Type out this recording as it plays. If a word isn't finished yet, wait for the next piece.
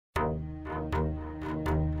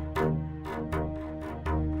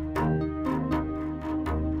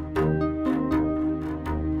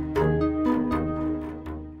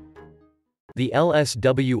The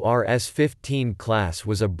LSWR S15 class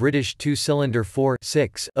was a British two-cylinder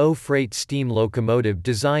 4.6.0 freight steam locomotive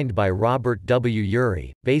designed by Robert W.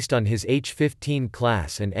 Urie, based on his H15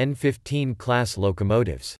 class and N15 class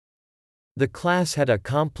locomotives. The class had a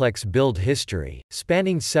complex build history,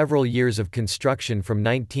 spanning several years of construction from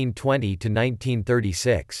 1920 to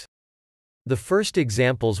 1936. The first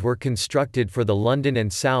examples were constructed for the London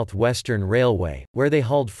and South Western Railway, where they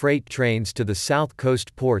hauled freight trains to the south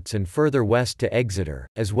coast ports and further west to Exeter,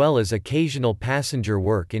 as well as occasional passenger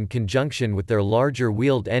work in conjunction with their larger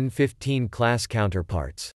wheeled N15 class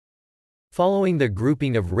counterparts. Following the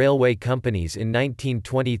grouping of railway companies in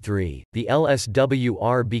 1923, the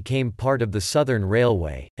LSWR became part of the Southern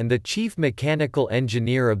Railway, and the chief mechanical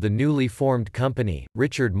engineer of the newly formed company,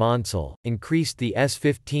 Richard Maunsell, increased the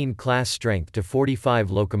S15 class strength to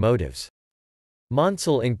 45 locomotives.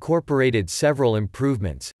 Maunsell incorporated several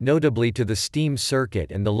improvements, notably to the steam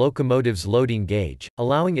circuit and the locomotive's loading gauge,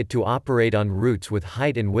 allowing it to operate on routes with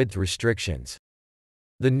height and width restrictions.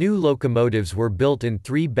 The new locomotives were built in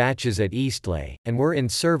 3 batches at Eastleigh, and were in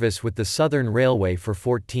service with the Southern Railway for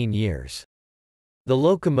 14 years. The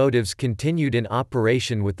locomotives continued in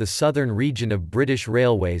operation with the southern region of British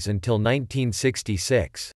Railways until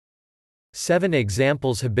 1966. 7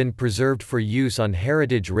 examples have been preserved for use on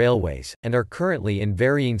heritage railways, and are currently in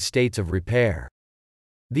varying states of repair.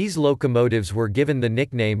 These locomotives were given the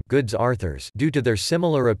nickname Goods Arthurs due to their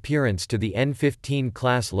similar appearance to the N15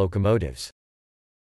 class locomotives.